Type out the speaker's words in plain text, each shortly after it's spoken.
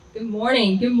Good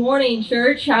morning. Good morning,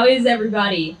 church. How is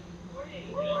everybody?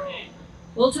 A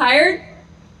little tired? A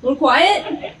little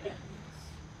quiet?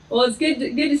 Well, it's good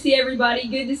to see everybody.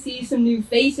 Good to see some new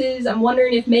faces. I'm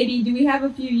wondering if maybe, do we have a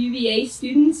few UVA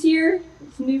students here?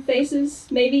 Some new faces?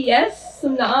 Maybe, yes?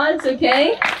 Some nods?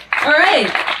 Okay. All right.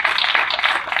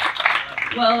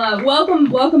 Well,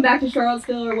 welcome back to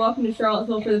Charlottesville, or welcome to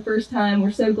Charlottesville for the first time.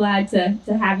 We're so glad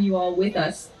to have you all with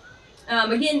us.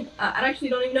 Again, I actually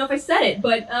don't even know if I said it,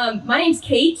 but my name's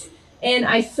Kate, and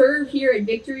I serve here at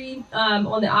Victory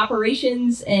on the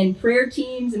operations and prayer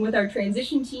teams, and with our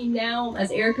transition team now. As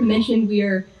Erica mentioned, we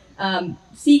are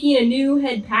seeking a new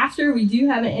head pastor. We do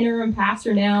have an interim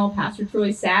pastor now, Pastor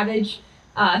Troy Savage,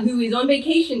 who is on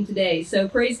vacation today. So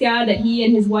praise God that he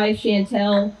and his wife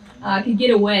Chantel could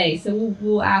get away. So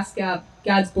we'll ask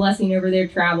God's blessing over their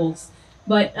travels.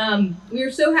 But we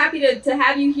are so happy to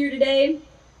have you here today.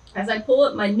 As I pull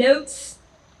up my notes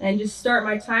and just start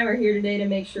my timer here today to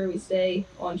make sure we stay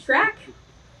on track.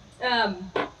 I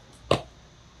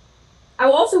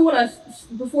also want to,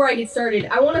 before I get started,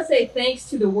 I want to say thanks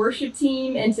to the worship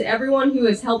team and to everyone who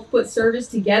has helped put service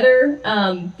together.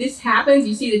 This happens,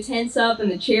 you see the tents up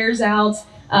and the chairs out.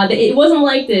 It wasn't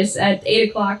like this at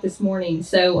 8 o'clock this morning.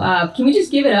 So can we just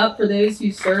give it up for those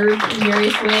who served in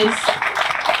various ways?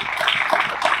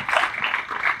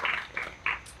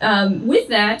 With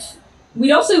that,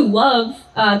 we'd also love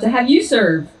to have you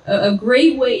serve. A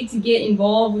great way to get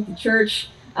involved with the church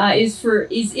is to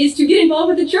get involved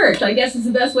with the church, I guess is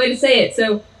the best way to say it.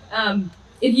 So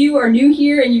if you are new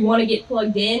here and you want to get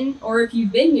plugged in, or if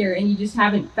you've been here and you just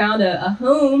haven't found a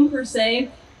home per se,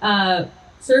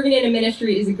 serving in a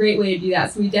ministry is a great way to do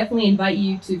that. So we definitely invite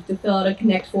you to fill out a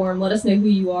connect form, let us know who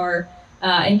you are,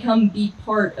 and come be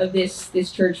part of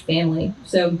this church family.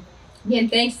 So again,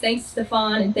 thanks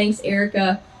Stefan, and thanks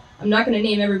Erica. I'm not going to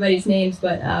name everybody's names,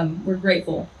 but we're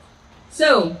grateful.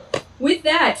 So with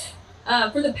that,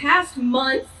 for the past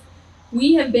month,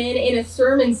 we have been in a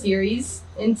sermon series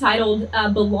entitled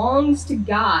Belongs to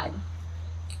God.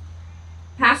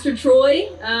 Pastor Troy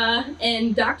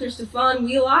and Dr. Stefan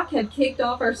Wheelock have kicked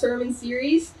off our sermon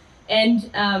series,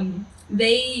 and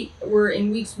they were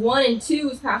in weeks 1 and 2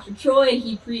 with Pastor Troy, and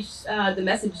he preached the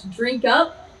message Drink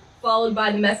Up, followed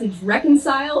by the message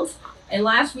Reconciled. And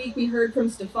last week we heard from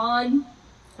Stefan,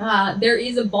 there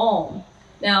is a balm.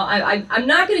 Now, I'm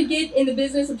not going to get in the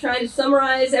business of trying to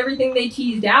summarize everything they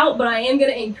teased out, but I am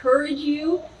going to encourage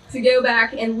you to go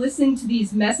back and listen to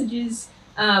these messages,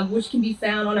 which can be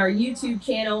found on our YouTube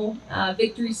channel,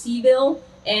 Victory Seville,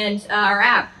 and our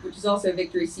app, which is also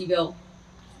Victory Seville.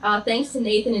 Thanks to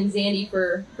Nathan and Zandy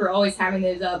for always having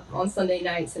those up on Sunday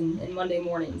nights and Monday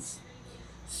mornings.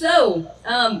 So,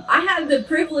 I had the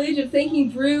privilege of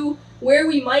thinking through where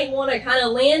we might want to kind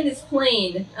of land this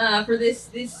plane for this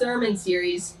sermon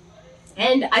series.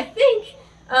 And I think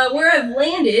where I've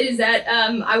landed is that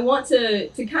I want to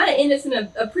kind of end us in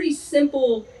a pretty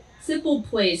simple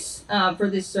place for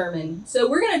this sermon. So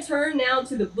we're going to turn now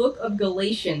to the book of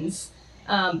Galatians.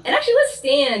 And actually, let's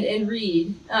stand and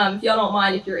read, if y'all don't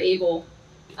mind, if you're able,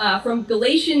 from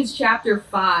Galatians chapter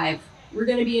 5. We're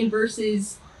going to be in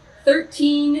verses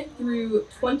 13 through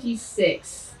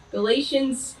 26.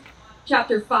 Galatians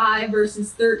chapter 5,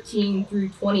 verses 13 through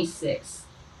 26.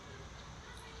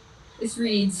 This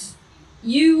reads,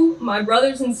 "You, my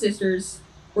brothers and sisters,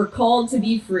 were called to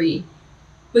be free,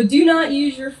 but do not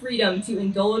use your freedom to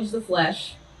indulge the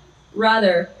flesh.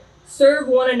 Rather, serve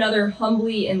one another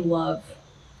humbly in love.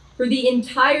 For the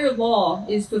entire law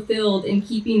is fulfilled in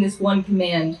keeping this one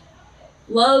command: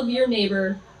 love your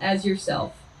neighbor as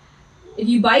yourself. If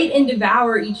you bite and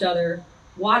devour each other,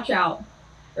 watch out,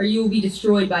 or you will be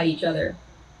destroyed by each other.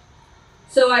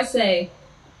 So I say,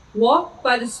 walk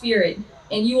by the Spirit,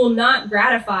 and you will not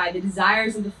gratify the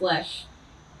desires of the flesh.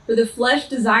 For the flesh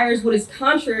desires what is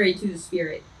contrary to the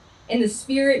Spirit, and the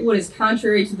Spirit what is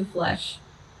contrary to the flesh.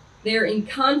 They are in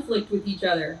conflict with each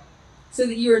other, so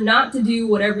that you are not to do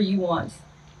whatever you want.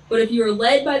 But if you are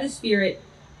led by the Spirit,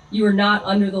 you are not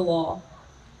under the law.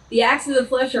 The acts of the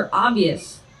flesh are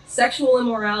obvious: sexual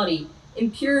immorality,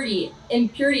 impurity and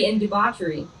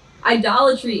debauchery,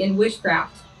 idolatry and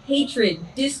witchcraft, hatred,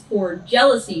 discord,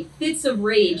 jealousy, fits of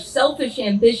rage, selfish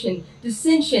ambition,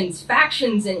 dissensions,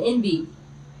 factions, and envy,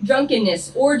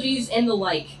 drunkenness, orgies, and the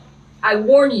like. I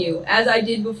warn you, as I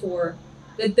did before,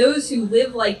 that those who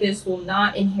live like this will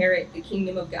not inherit the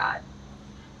kingdom of God.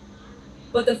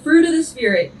 But the fruit of the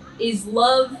Spirit is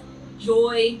love,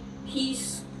 joy,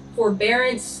 peace,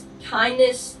 forbearance,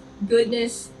 kindness,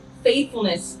 goodness,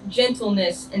 faithfulness,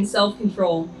 gentleness, and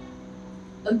self-control.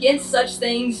 Against such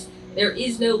things there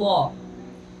is no law.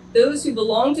 Those who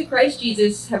belong to Christ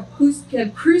Jesus have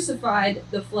crucified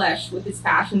the flesh with its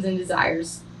passions and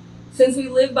desires. Since we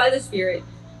live by the Spirit,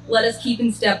 let us keep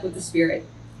in step with the Spirit.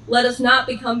 Let us not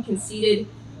become conceited,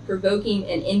 provoking,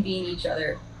 and envying each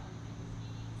other.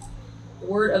 The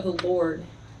word of the Lord.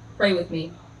 Pray with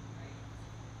me.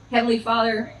 Heavenly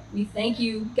Father, we thank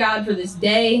you, God, for this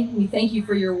day. We thank you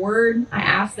for your word. I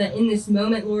ask that in this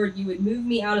moment, Lord, you would move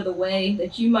me out of the way,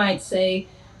 that you might say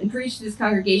and preach to this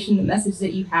congregation the message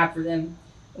that you have for them.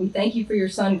 We thank you for your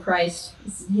Son, Christ.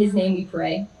 It's in his name we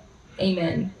pray.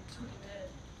 Amen.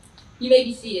 You may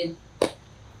be seated.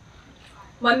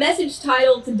 My message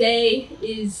title today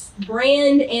is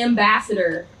Brand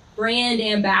Ambassador. Brand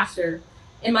Ambassador.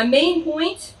 And my main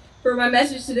point for my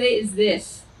message today is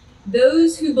this: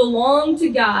 those who belong to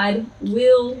God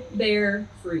will bear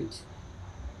fruit.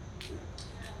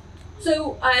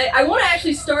 So I want to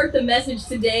actually start the message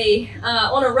today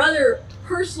on a rather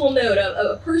personal note,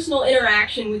 a personal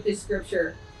interaction with this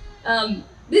scripture.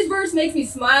 This verse makes me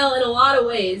smile in a lot of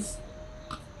ways.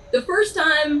 The first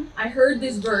time I heard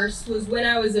this verse was when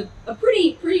I was a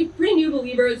pretty new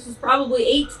believer. This was probably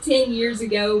 8 to 10 years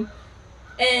ago.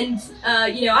 And,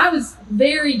 I was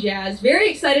very jazzed, very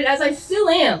excited, as I still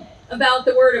am, about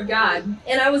the Word of God.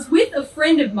 And I was with a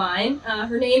friend of mine.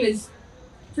 Her name is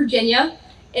Virginia.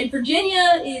 And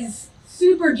Virginia is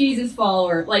super Jesus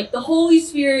follower. Like, the Holy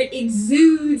Spirit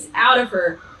exudes out of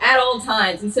her at all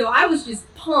times. And so I was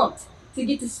just pumped to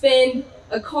get to spend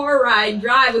a car ride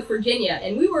drive with Virginia.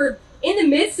 And we were in the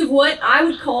midst of what I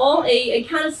would call a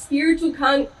kind of spiritual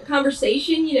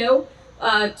conversation,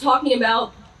 talking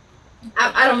about,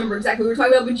 I don't remember exactly what we were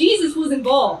talking about, but Jesus was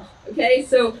involved. Okay,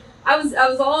 so I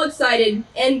was all excited,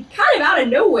 and kind of out of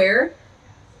nowhere,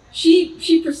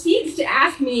 she proceeds to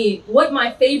ask me what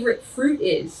my favorite fruit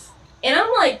is. And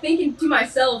I'm like thinking to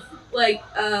myself, like,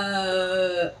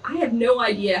 I have no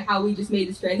idea how we just made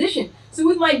this transition. So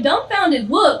with my dumbfounded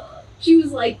look, she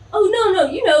was like, oh,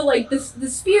 no, like the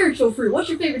spiritual fruit. What's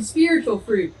your favorite spiritual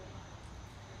fruit?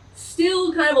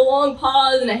 Still kind of a long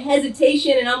pause and a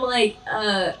hesitation, and I'm like,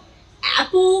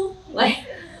 apple? Like,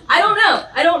 I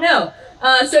don't know.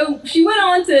 So she went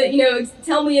on to,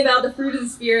 tell me about the fruit of the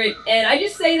Spirit, and I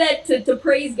just say that to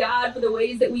praise God for the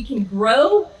ways that we can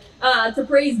grow, to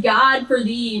praise God for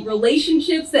the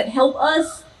relationships that help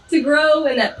us to grow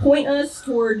and that point us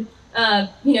toward,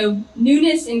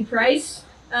 newness in Christ.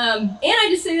 And I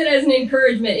just say that as an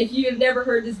encouragement. If you have never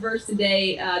heard this verse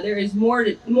today, there is more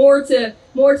to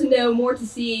know, more to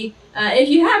see. And if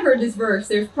you have heard this verse,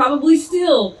 there's probably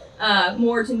still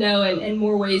more to know and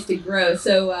more ways to grow.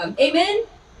 So, amen?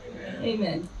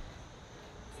 Amen.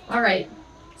 All right.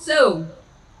 So,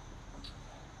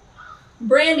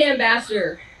 brand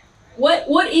ambassador.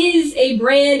 What is a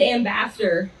brand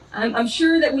ambassador? I'm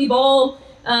sure that we've all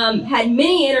had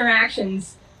many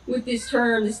interactions with this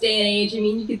term this day and age. I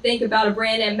mean, you could think about a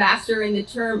brand ambassador in the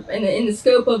term in the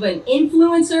scope of an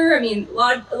influencer. I mean, a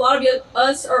lot of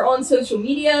us are on social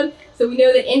media, so we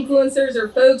know that influencers are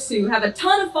folks who have a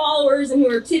ton of followers and who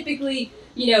are typically,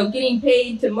 getting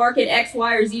paid to market X,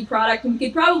 Y, or Z product. And we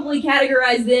could probably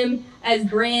categorize them as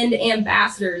brand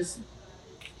ambassadors.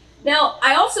 Now,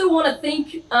 I also want to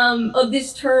think of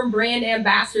this term brand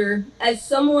ambassador as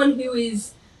someone who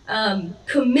is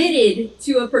committed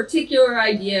to a particular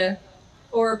idea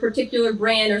or a particular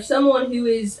brand, or someone who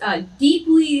is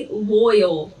deeply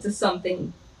loyal to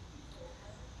something.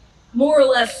 More or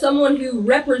less, someone who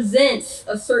represents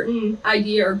a certain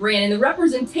idea or brand. And the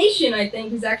representation, I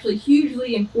think, is actually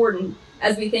hugely important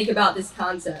as we think about this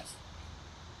concept.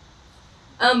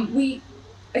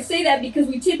 I say that because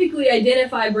we typically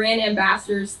identify brand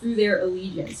ambassadors through their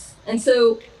allegiance. And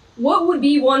so what would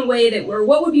be ways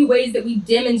that we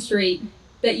demonstrate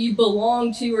that you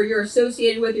belong to, or you're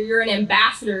associated with, or you're an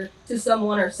ambassador to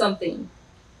someone or something?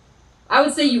 I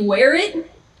would say you wear it,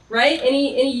 right?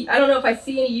 I don't know if I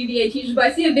see any UVA t-shirts, but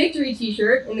I see a Victory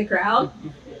t-shirt in the crowd.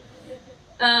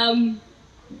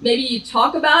 Maybe you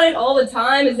talk about it all the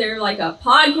time. Is there like a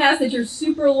podcast that you're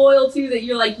super loyal to that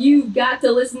you're like, you've got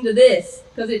to listen to this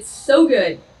because it's so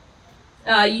good?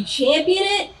 You champion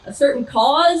it, a certain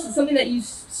cause, something that you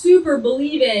super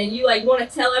believe in, and you want to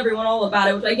tell everyone all about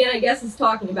it, which again, I guess is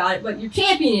talking about it, but you're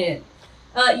championing it.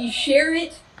 You share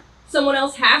it. Someone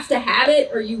else has to have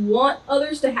it, or you want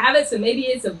others to have it. So maybe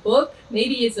it's a book,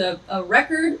 maybe it's a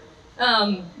record,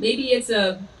 maybe it's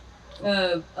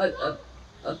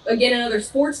again, another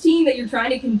sports team that you're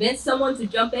trying to convince someone to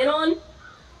jump in on.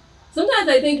 Sometimes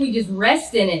I think we just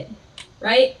rest in it,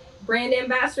 right? Brand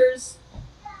ambassadors,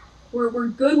 we're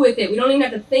good with it. We don't even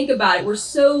have to think about it. We're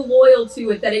so loyal to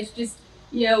it that it's just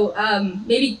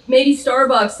Maybe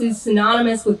Starbucks is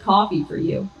synonymous with coffee for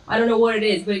you. I don't know what it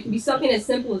is, but it can be something as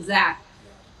simple as that.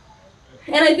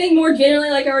 And I think more generally,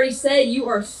 like I already said, you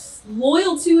are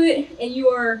loyal to it and you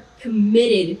are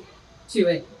committed to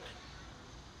it.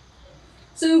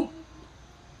 So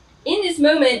in this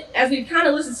moment, as we've kind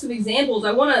of listed some examples,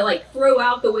 I want to throw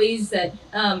out the ways that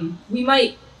we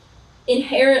might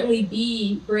inherently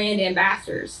be brand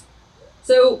ambassadors.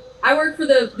 So I work for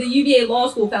the UVA Law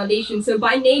School Foundation. So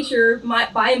by nature,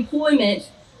 by employment,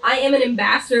 I am an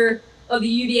ambassador of the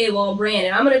UVA Law brand.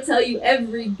 And I'm going to tell you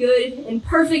every good and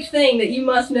perfect thing that you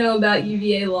must know about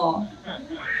UVA Law.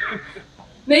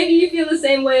 Maybe you feel the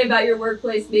same way about your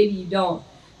workplace, maybe you don't.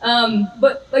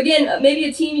 But again, maybe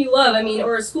a team you love,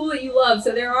 or a school that you love.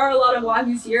 So there are a lot of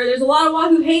Wahoos here. There's a lot of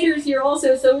Wahoo haters here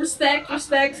also, so respect.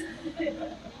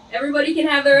 Everybody can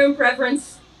have their own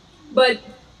preference. But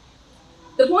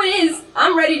the point is,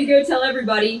 I'm ready to go tell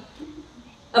everybody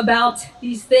about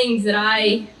these things that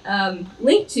I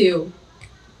link to,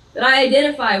 that I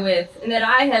identify with, and that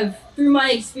I have, through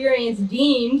my experience,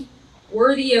 deemed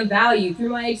worthy of value. Through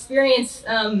my experience,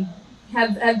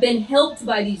 have been helped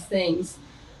by these things.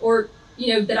 Or,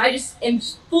 that I just am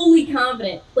fully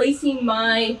confident placing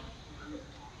my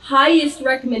highest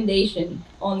recommendation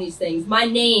on these things, my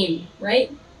name,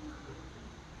 right?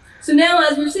 So now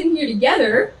as we're sitting here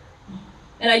together,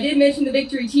 and I did mention the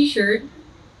Victory t-shirt,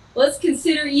 let's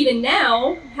consider even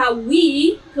now how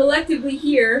we collectively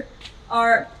here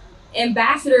are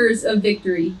ambassadors of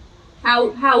victory.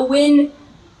 How when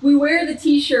we wear the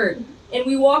t-shirt and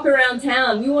we walk around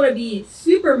town, we want to be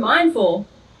super mindful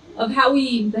of how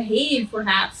we behave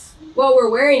perhaps while we're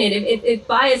wearing it. If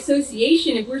by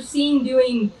association, if we're seen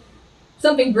doing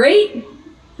something great,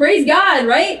 praise God,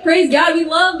 right? Praise God, we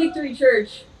love Victory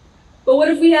Church. But what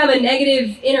if we have a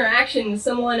negative interaction with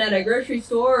someone at a grocery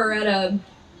store or at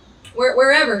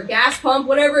wherever, gas pump,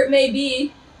 whatever it may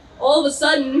be, all of a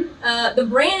sudden, the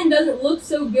brand doesn't look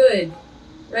so good,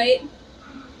 right?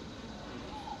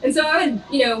 And so I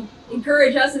would,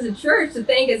 encourage us as a church to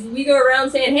think as we go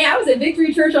around saying, hey, I was at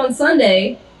Victory Church on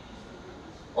Sunday,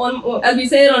 as we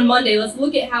say it on Monday, let's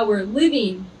look at how we're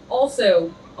living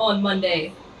also on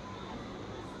Monday.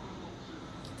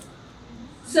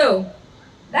 So,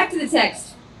 back to the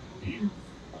text.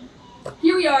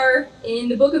 Here we are in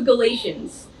the book of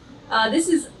Galatians. This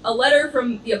is a letter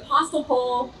from the Apostle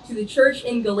Paul to the church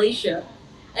in Galatia.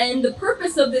 And the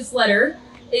purpose of this letter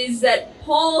is that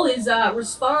Paul is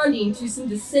responding to some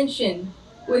dissension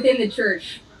within the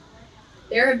church.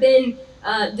 There have been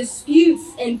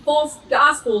disputes and false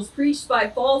gospels preached by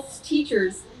false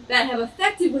teachers that have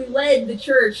effectively led the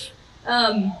church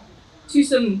to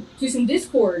some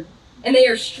discord, and they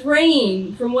are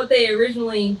straying from what they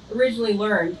originally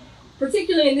learned.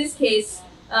 Particularly in this case,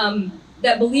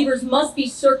 that believers must be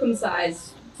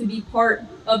circumcised to be part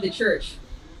of the church.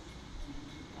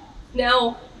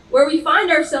 Now, where we find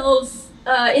ourselves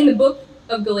in the book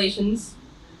of Galatians,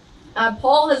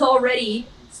 Paul has already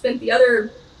spent the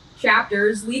other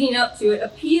chapters leading up to it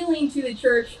appealing to the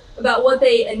church about what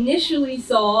they initially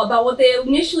saw, about what they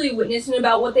initially witnessed, and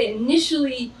about what they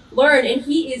initially learned. And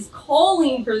he is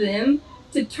calling for them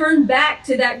to turn back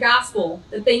to that gospel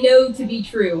that they know to be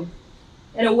true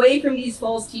and away from these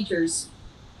false teachers.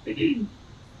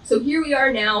 So here we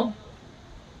are now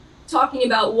talking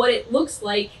about what it looks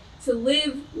like to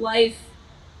live life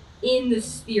in the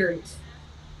Spirit.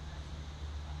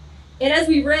 And as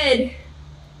we read,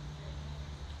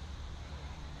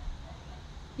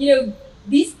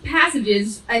 these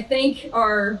passages, I think,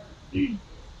 are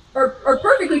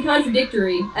perfectly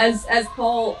contradictory, as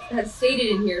Paul has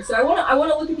stated in here. So I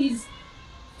want to look at these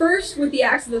first with the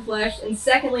acts of the flesh, and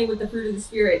secondly with the fruit of the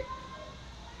Spirit.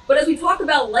 But as we talk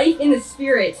about life in the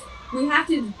Spirit, we have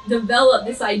to develop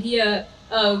this idea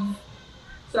of,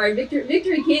 sorry,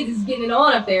 Victory Kids is getting it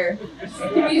on up there.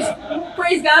 Can we just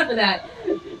praise God for that?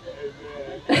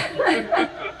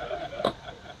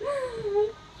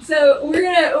 So we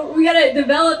gotta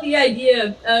develop the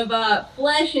idea of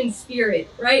flesh and spirit,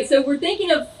 right? So we're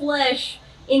thinking of flesh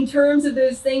in terms of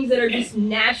those things that are just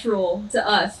natural to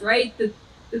us, right? The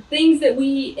things that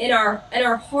we in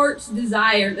our hearts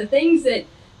desire, the things that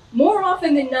more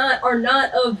often than not are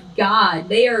not of God.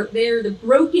 They are the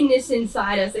brokenness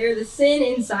inside us. They are the sin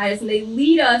inside us, and they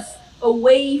lead us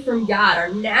away from God, our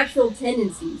natural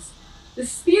tendencies. The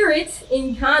Spirit,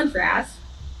 in contrast,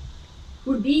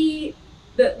 would be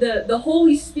the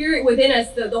Holy Spirit within us,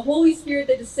 the Holy Spirit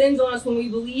that descends on us when we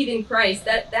believe in Christ.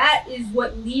 That is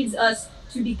what leads us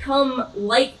to become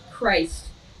like Christ.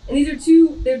 And they're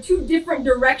two different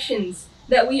directions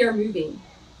that we are moving.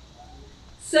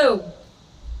 So,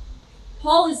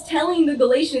 Paul is telling the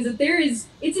Galatians that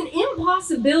it's an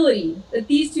impossibility that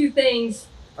these two things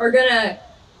are gonna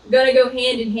go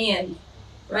hand in hand,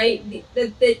 right?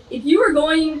 That if you are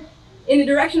going in the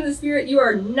direction of the Spirit, you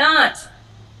are not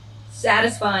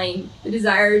satisfying the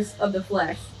desires of the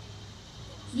flesh.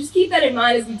 So just keep that in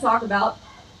mind as we talk about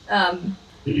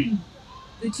the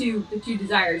two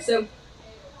desires. So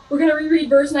we're going to reread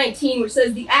verse 19, which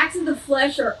says, "The acts of the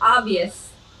flesh are obvious: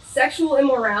 sexual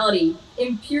immorality,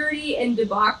 impurity and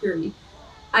debauchery,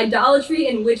 idolatry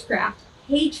and witchcraft,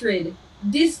 hatred,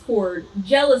 discord,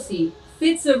 jealousy,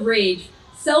 fits of rage,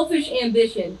 selfish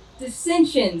ambition,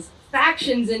 dissensions,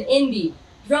 factions and envy,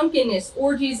 drunkenness,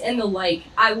 orgies, and the like.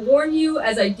 I warn you,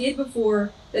 as I did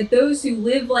before, that those who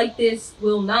live like this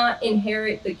will not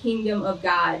inherit the kingdom of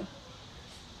God."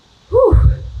 Whew.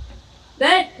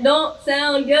 That don't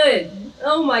sound good.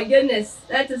 Oh my goodness,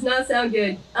 that does not sound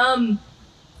good.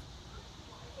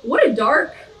 What a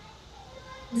dark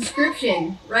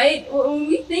description, right? When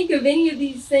we think of any of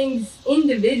these things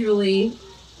individually,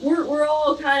 we're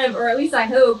all kind of, or at least I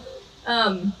hope,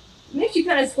 makes you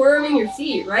kind of squirm in your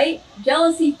seat, right?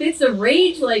 Jealousy, fits of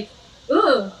rage, like,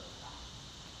 ugh.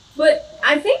 But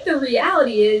I think the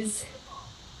reality is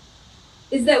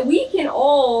that we can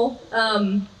all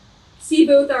see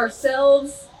both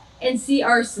ourselves and see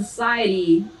our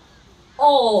society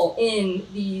all in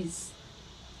these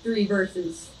three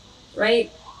verses, right?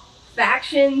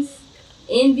 Factions,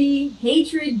 envy,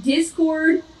 hatred,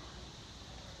 discord.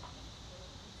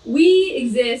 We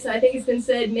exist, I think it's been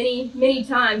said many, many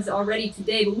times already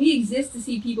today, but we exist to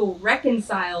see people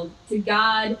reconciled to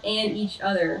God and each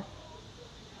other.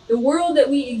 The world that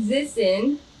we exist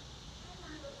in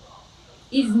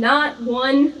is not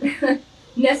one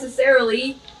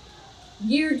necessarily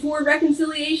geared toward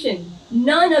reconciliation.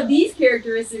 None of these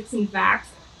characteristics, in fact,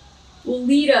 will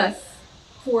lead us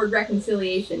toward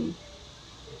reconciliation.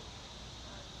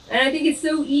 And I think it's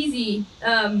so easy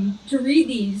to read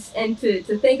these and to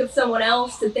think of someone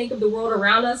else, to think of the world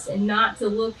around us, and not to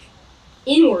look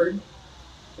inward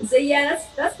and say, yeah,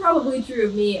 that's probably true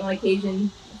of me on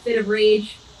occasion. A fit of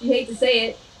rage. You hate to say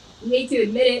it, you hate to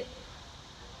admit it,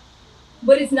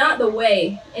 but it's not the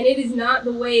way, and it is not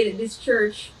the way that this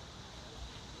church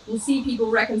will see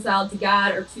people reconciled to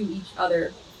God or to each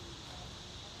other.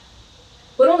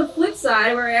 But on the flip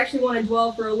side, where I actually want to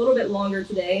dwell for a little bit longer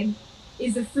today,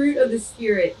 is the fruit of the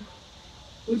Spirit,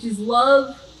 which is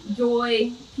love,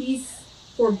 joy, peace,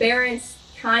 forbearance,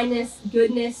 kindness,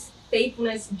 goodness,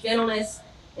 faithfulness, gentleness,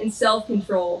 and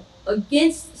self-control.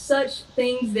 Against such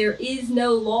things there is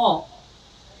no law.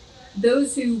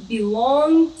 Those who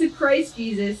belong to Christ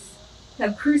Jesus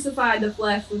have crucified the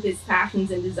flesh with its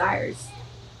passions and desires.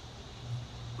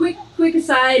 Quick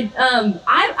aside,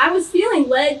 I was feeling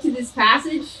led to this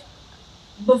passage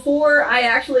before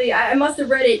I must have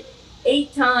read it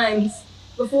 8 times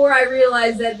before I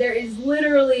realized that there is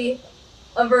literally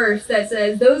a verse that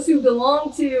says, those who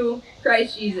belong to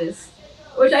Christ Jesus,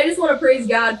 which I just want to praise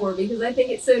God for, because I think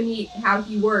it's so neat how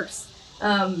he works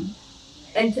and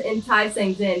ties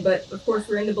things in. But of course,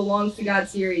 we're in the Belongs to God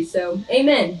series, so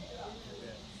amen.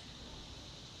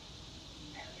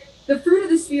 The fruit of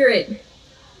the Spirit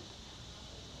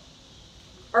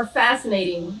are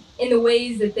fascinating in the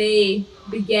ways that they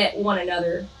beget one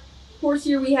another. Of course,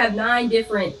 here we have 9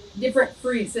 different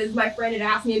fruits. As my friend had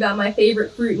asked me about my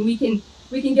favorite fruit, and we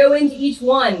can go into each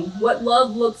one, what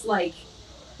love looks like,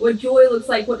 what joy looks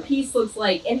like, what peace looks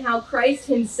like, and how Christ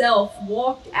himself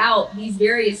walked out these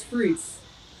various fruits.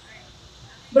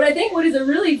 But I think what is a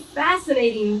really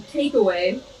fascinating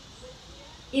takeaway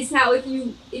is how if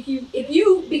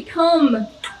you become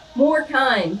more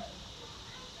kind,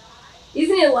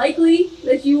 isn't it likely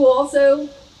that you will also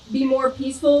be more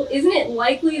peaceful? Isn't it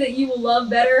likely that you will love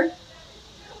better?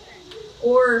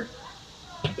 Or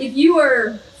if you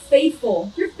are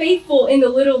faithful, if you're faithful in the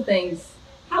little things,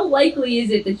 how likely is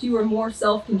it that you are more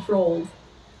self-controlled?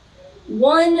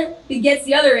 One begets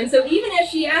the other. And so even as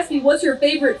she asked me, what's your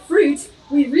favorite fruit?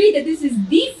 We read that this is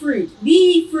the fruit,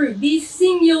 the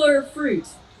singular fruit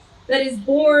that is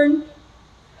born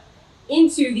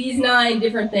into these 9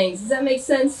 different things. Does that make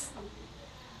sense?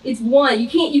 It's one.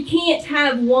 You can't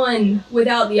have one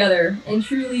without the other and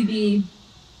truly be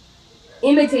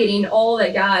imitating all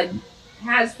that God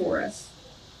has for us.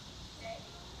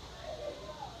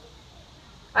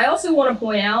 I also want to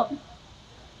point out,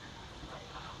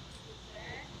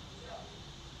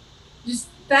 just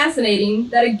fascinating,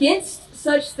 that against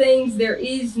such things there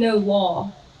is no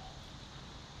law.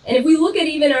 And if we look at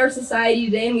even our society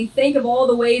today and we think of all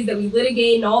the ways that we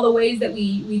litigate and all the ways that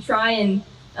we try and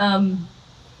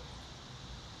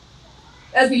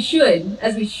as we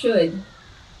should,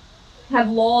 have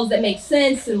laws that make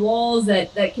sense and laws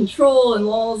that control and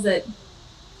laws that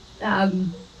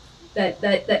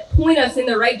point us in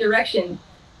the right direction.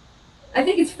 I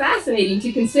think it's fascinating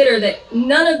to consider that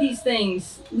none of these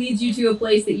things leads you to a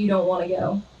place that you don't want to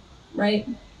go, right?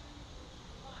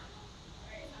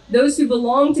 Those who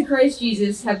belong to Christ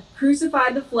Jesus have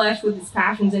crucified the flesh with its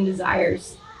passions and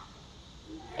desires.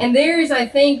 And there's, I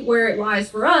think, where it lies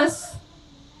for us,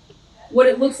 what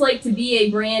it looks like to be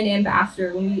a brand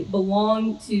ambassador when we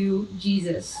belong to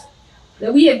Jesus.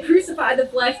 That we have crucified the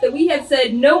flesh, that we have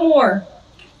said no more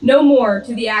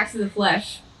to the acts of the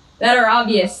flesh that are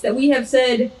obvious, that we have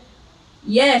said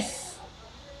yes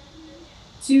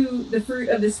to the fruit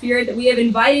of the Spirit, that we have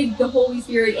invited the Holy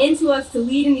Spirit into us to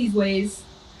lead in these ways,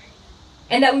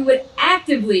 and that we would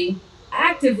actively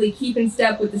keep in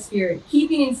step with the Spirit.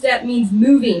 Keeping in step means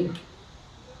moving,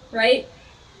 right?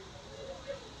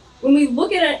 When we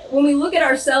look at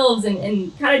ourselves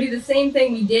and kind of do the same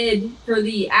thing we did for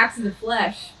the acts of the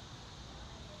flesh,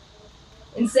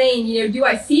 and saying, do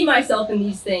I see myself in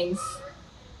these things?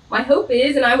 My hope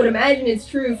is, and I would imagine it's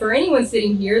true for anyone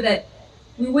sitting here, that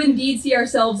we would indeed see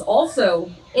ourselves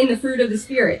also in the fruit of the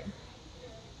Spirit,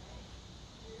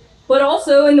 but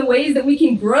also in the ways that we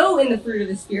can grow in the fruit of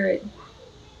the Spirit.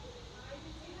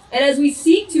 And as we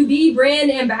seek to be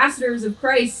brand ambassadors of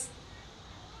Christ,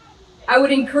 I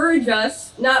would encourage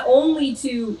us not only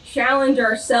to challenge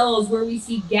ourselves where we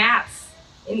see gaps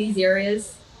in these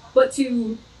areas, but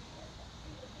to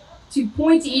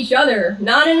point to each other,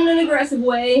 not in an aggressive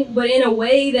way, but in a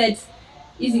way that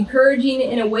is encouraging,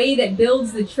 in a way that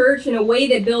builds the church, in a way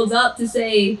that builds up, to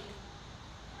say,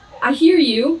 I hear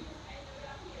you,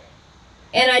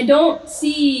 and I don't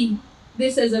see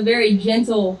this as a very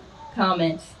gentle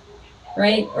comment,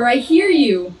 right? Or I hear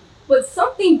you, but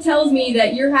something tells me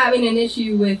that you're having an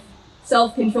issue with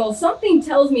self-control. Something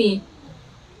tells me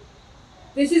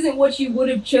this isn't what you would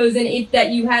have chosen if that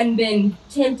you hadn't been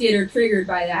tempted or triggered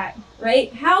by that,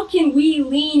 right? How can we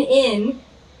lean in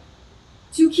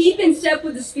to keep in step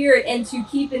with the Spirit and to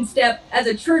keep in step as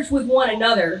a church with one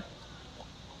another?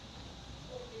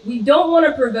 We don't want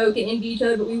to provoke and envy each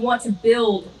other, but we want to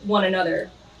build one another.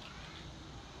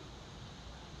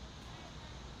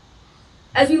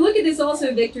 As we look at this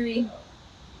also, Victory,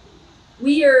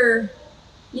 we are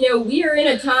in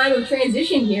a time of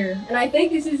transition here. And I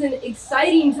think this is an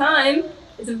exciting time.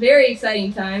 It's a very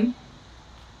exciting time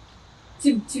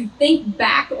to think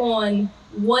back on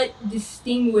what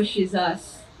distinguishes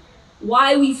us,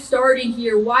 why we started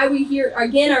here, why we here.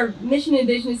 Again, our mission and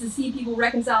vision is to see people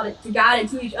reconciled to God and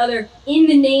to each other in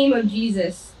the name of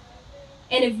Jesus.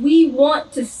 And if we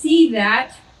want to see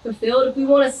that fulfilled, if we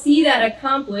want to see that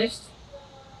accomplished,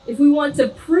 if we want to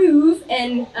prove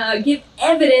and give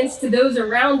evidence to those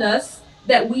around us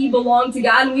that we belong to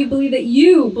God, and we believe that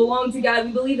you belong to God,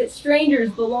 we believe that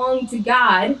strangers belong to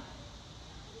God,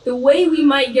 the way we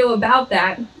might go about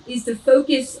that is to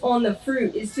focus on the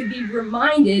fruit, is to be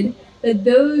reminded that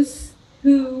those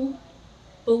who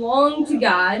belong to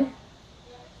God,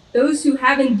 those who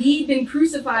have indeed been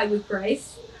crucified with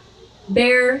Christ,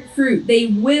 bear fruit. They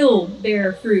will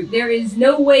bear fruit. There is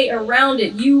no way around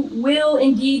it. You will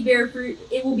indeed bear fruit.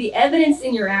 It will be evidenced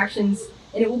in your actions,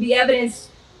 and it will be evidenced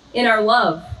in our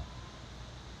love.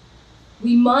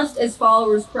 We must, as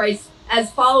followers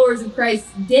of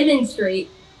Christ, demonstrate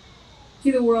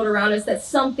to the world around us that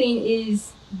something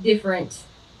is different.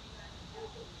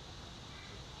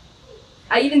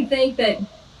 I even think that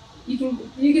you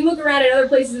can look around at other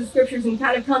places of scriptures and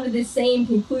kind of come to this same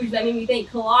conclusion. I mean, we think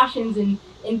Colossians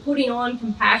and putting on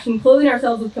compassion, clothing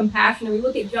ourselves with compassion. And we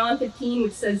look at John 15,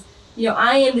 which says,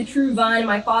 I am the true vine, and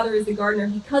my Father is the gardener.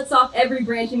 He cuts off every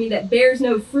branch in me that bears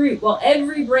no fruit, while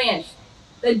every branch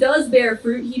that does bear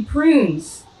fruit, he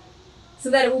prunes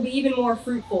so that it will be even more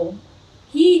fruitful.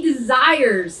 He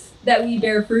desires that we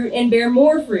bear fruit and bear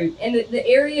more fruit. And the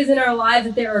areas in our lives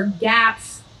that there are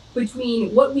gaps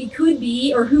between what we could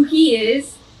be or who he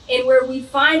is and where we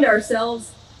find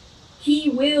ourselves, he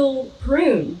will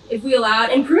prune if we allow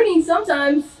it. And pruning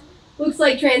sometimes looks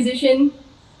like transition.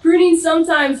 Pruning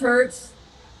sometimes hurts.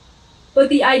 But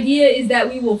the idea is that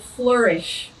we will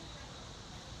flourish.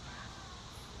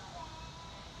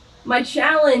 My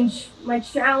challenge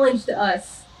to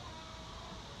us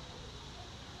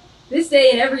this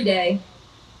day and every day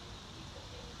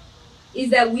is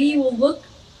that we will look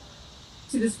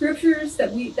to the scriptures,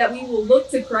 that we will look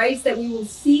to Christ, that we will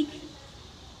seek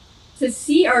to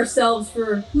see ourselves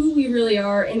for who we really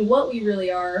are and what we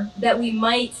really are, that we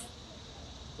might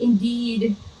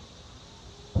indeed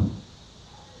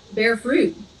bear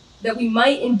fruit, that we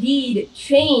might indeed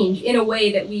change in a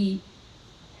way that we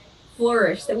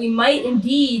flourish, that we might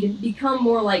indeed become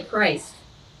more like Christ.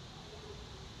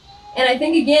 And I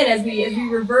think, again, as we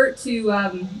revert to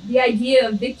the idea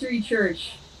of Victory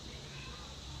Church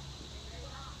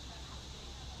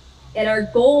and our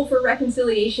goal for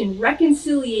reconciliation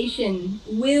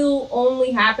will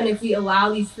only happen if we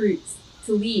allow these fruits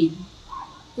to lead.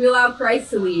 We allow Christ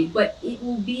to lead, but it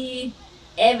will be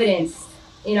evidenced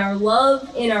in our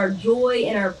love, in our joy,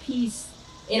 in our peace,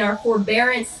 in our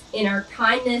forbearance, in our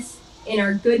kindness, in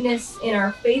our goodness, in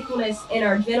our faithfulness, in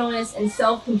our gentleness and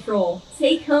self-control.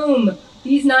 Take home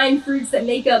these 9 fruits that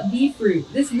make up the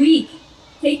fruit this week.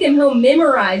 Take them home,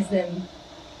 memorize them.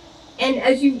 And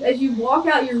as you walk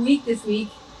out your week this week,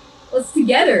 let's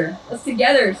together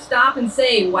stop and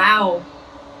say, wow,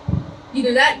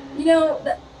 either that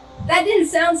didn't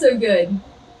sound so good.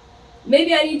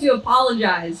 Maybe I need to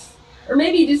apologize. Or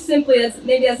maybe just simply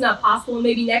that's not possible, and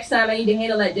maybe next time I need to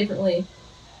handle that differently.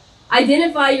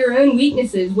 Identify your own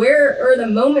weaknesses. Where are the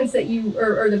moments that you,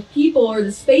 or the people, or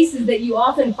the spaces that you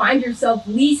often find yourself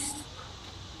least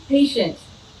patient?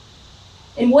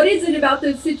 And what is it about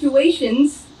those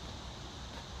situations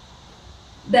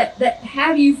that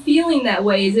have you feeling that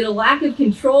way? Is it a lack of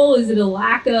control? Is it a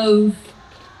lack of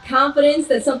confidence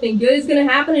that something good is going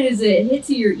to happen? And is it a hit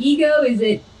to your ego? Is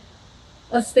it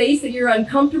a space that you're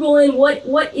uncomfortable in?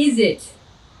 What is it?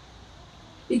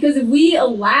 Because if we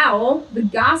allow the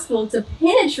gospel to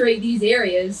penetrate these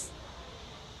areas,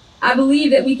 I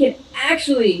believe that we can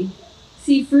actually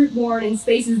see fruit born in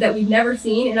spaces that we've never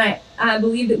seen. And I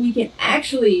believe that we can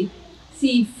actually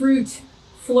see fruit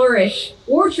flourish,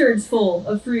 orchards full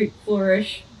of fruit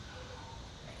flourish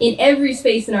in every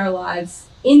space in our lives,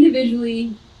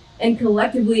 individually and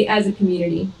collectively as a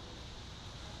community.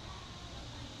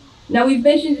 Now, we've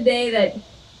mentioned today that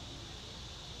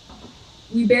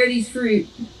we bear these fruit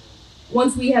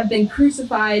once we have been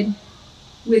crucified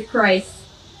with Christ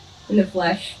in the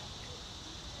flesh.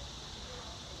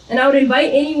 And I would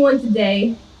invite anyone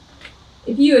today,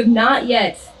 if you have not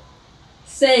yet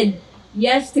said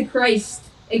yes to Christ,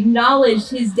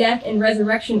 acknowledged his death and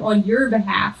resurrection on your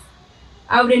behalf,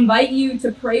 I would invite you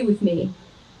to pray with me,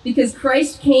 because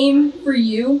Christ came for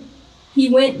you. He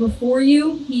went before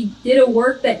you. He did a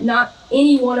work that not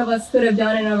any one of us could have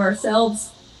done in of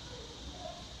ourselves.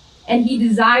 And he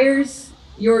desires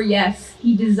your yes.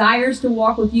 He desires to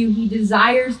walk with you. He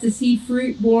desires to see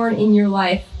fruit born in your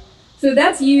life. So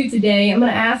that's you today. I'm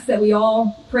going to ask that we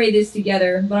all pray this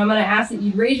together, but I'm going to ask that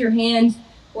you raise your hand,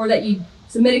 or that you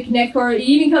submit a Connect card.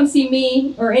 You even come see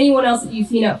me or anyone else that you've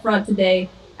seen up front today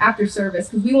after service,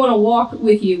 because we want to walk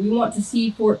with you. We want to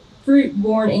see fruit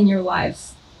born in your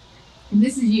lives. If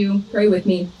this is you, pray with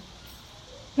me.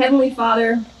 Heavenly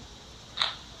Father,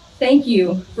 thank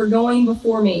you for going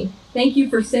before me. Thank you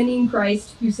for sending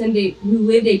Christ, who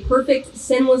lived a perfect,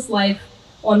 sinless life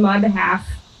on my behalf.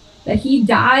 That he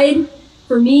died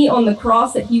for me on the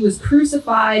cross, that he was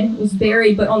crucified, was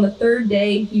buried, but on the 3rd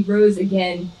day he rose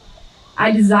again.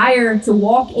 I desire to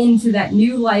walk into that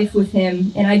new life with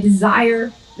him, and I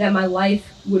desire that my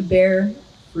life would bear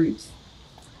fruit.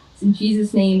 It's in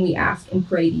Jesus' name we ask and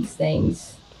pray these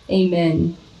things.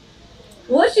 Amen.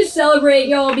 Well, let's just celebrate,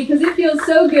 y'all, because it feels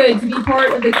so good to be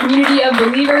part of the community of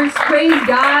believers. Praise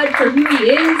God for who he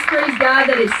is. Praise God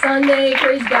that it's Sunday.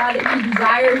 Praise God that he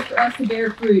desires for us to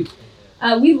bear fruit.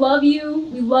 We love you.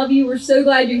 We love you. We're so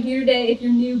glad you're here today. If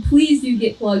you're new, please do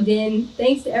get plugged in.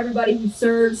 Thanks to everybody who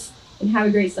serves, and have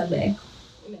a great Sunday.